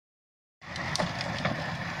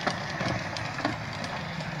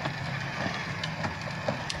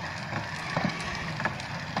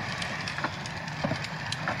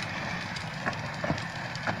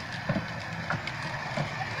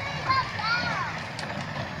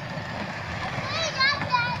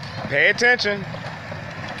Pay attention.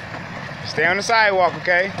 Stay on the sidewalk,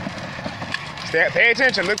 okay? Pay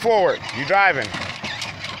attention. Look forward. You driving.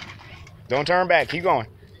 Don't turn back. Keep going.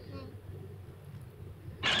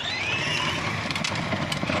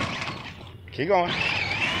 Keep going.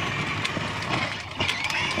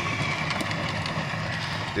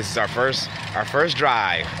 This is our first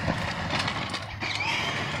drive.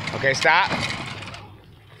 Okay, stop.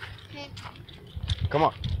 Come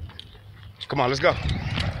on. Come on, let's go.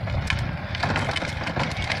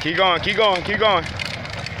 Keep going, keep going, keep going.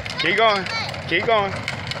 Keep going, keep going.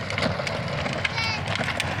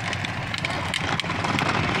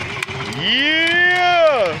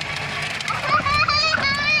 Yeah!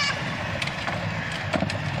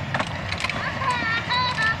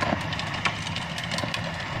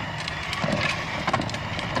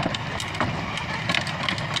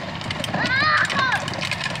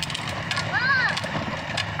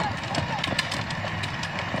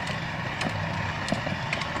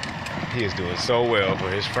 He is doing so well for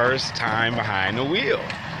his first time behind the wheel.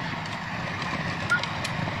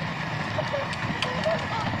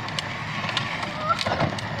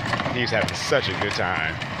 He's having such a good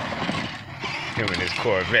time. Him and his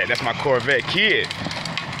Corvette. That's my Corvette kid.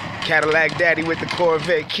 Cadillac daddy with the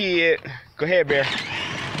Corvette kid. Go ahead, Bear.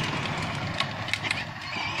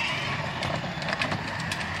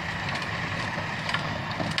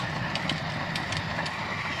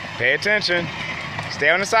 Pay attention. Stay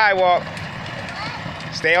on the sidewalk.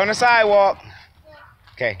 Stay on the sidewalk.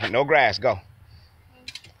 Okay, no grass. Go.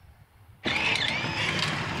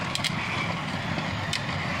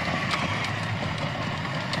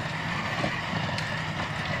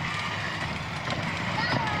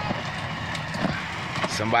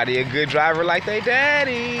 Somebody a good driver like they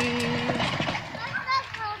daddy.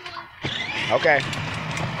 Okay.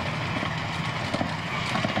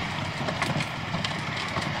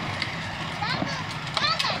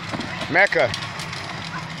 Mecca.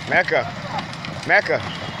 Mecca. Mecca.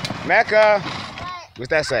 Mecca. What's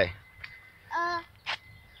that say?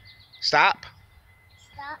 Stop.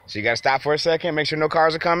 Stop. So you gotta stop for a second, make sure no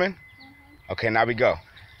cars are coming. Okay, now we go.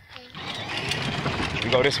 We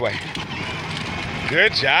go this way.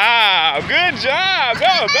 Good job. Good job.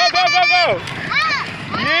 Go, go, go, go, go.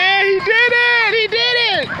 Yeah, he did it. He did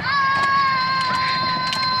it.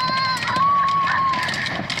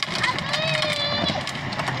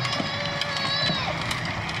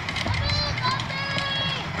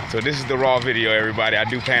 So this is the raw video, everybody. I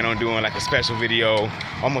do plan on doing like a special video,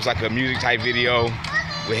 almost like a music type video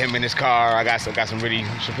with him in his car. I got some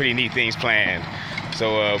pretty neat things planned.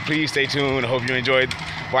 So please stay tuned. I hope you enjoyed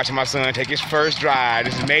watching my son take his first drive.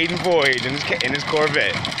 This is maiden voyage in his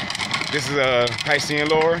Corvette. This is Piscean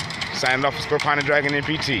Lore, signing off for Spur Pine and Dragon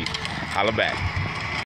M.P.T. Holla back.